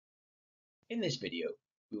In this video,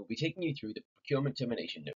 we will be taking you through the procurement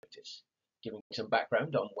termination notice, giving some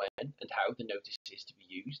background on when and how the notice is to be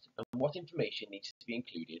used and what information needs to be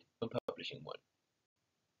included when publishing one.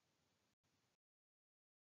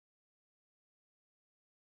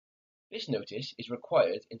 This notice is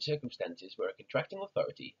required in circumstances where a contracting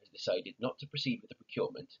authority has decided not to proceed with the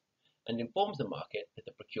procurement and informs the market that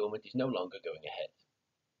the procurement is no longer going ahead.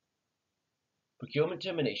 Procurement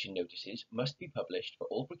termination notices must be published for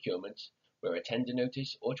all procurements where a tender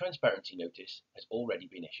notice or transparency notice has already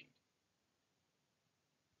been issued.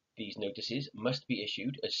 These notices must be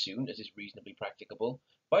issued as soon as is reasonably practicable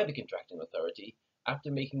by the contracting authority after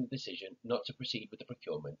making the decision not to proceed with the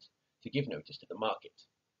procurement to give notice to the market.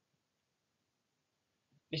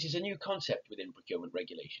 This is a new concept within procurement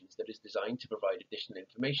regulations that is designed to provide additional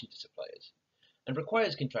information to suppliers and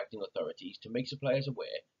requires contracting authorities to make suppliers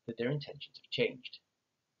aware that their intentions have changed.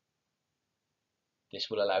 This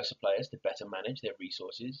will allow suppliers to better manage their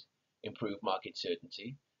resources, improve market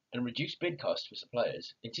certainty, and reduce bid costs for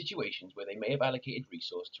suppliers in situations where they may have allocated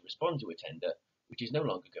resource to respond to a tender which is no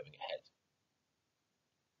longer going ahead.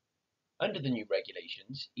 Under the new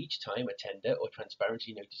regulations, each time a tender or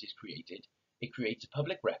transparency notice is created, it creates a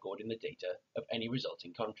public record in the data of any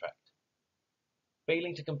resulting contract.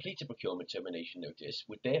 Failing to complete a procurement termination notice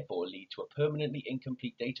would therefore lead to a permanently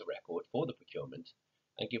incomplete data record for the procurement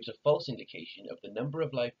and gives a false indication of the number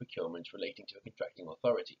of live procurements relating to a contracting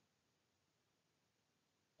authority.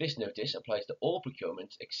 This notice applies to all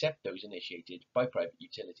procurements except those initiated by private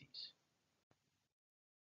utilities.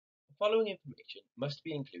 The following information must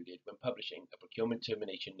be included when publishing a procurement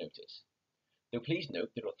termination notice, though please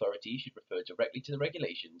note that authorities should refer directly to the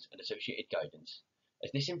regulations and associated guidance,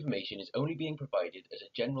 as this information is only being provided as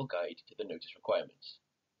a general guide to the notice requirements.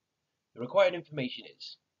 The required information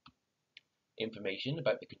is information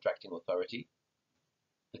about the contracting authority,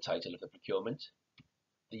 the title of the procurement,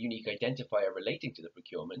 the unique identifier relating to the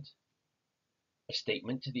procurement, a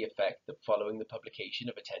statement to the effect that following the publication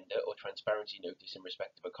of a tender or transparency notice in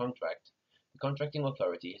respect of a contract, the contracting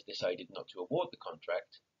authority has decided not to award the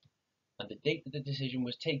contract, and the date that the decision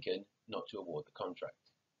was taken not to award the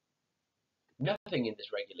contract. Nothing in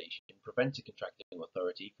this regulation prevents a contracting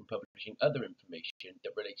authority from publishing other information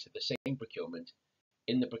that relates to the same procurement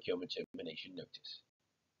in the procurement termination notice.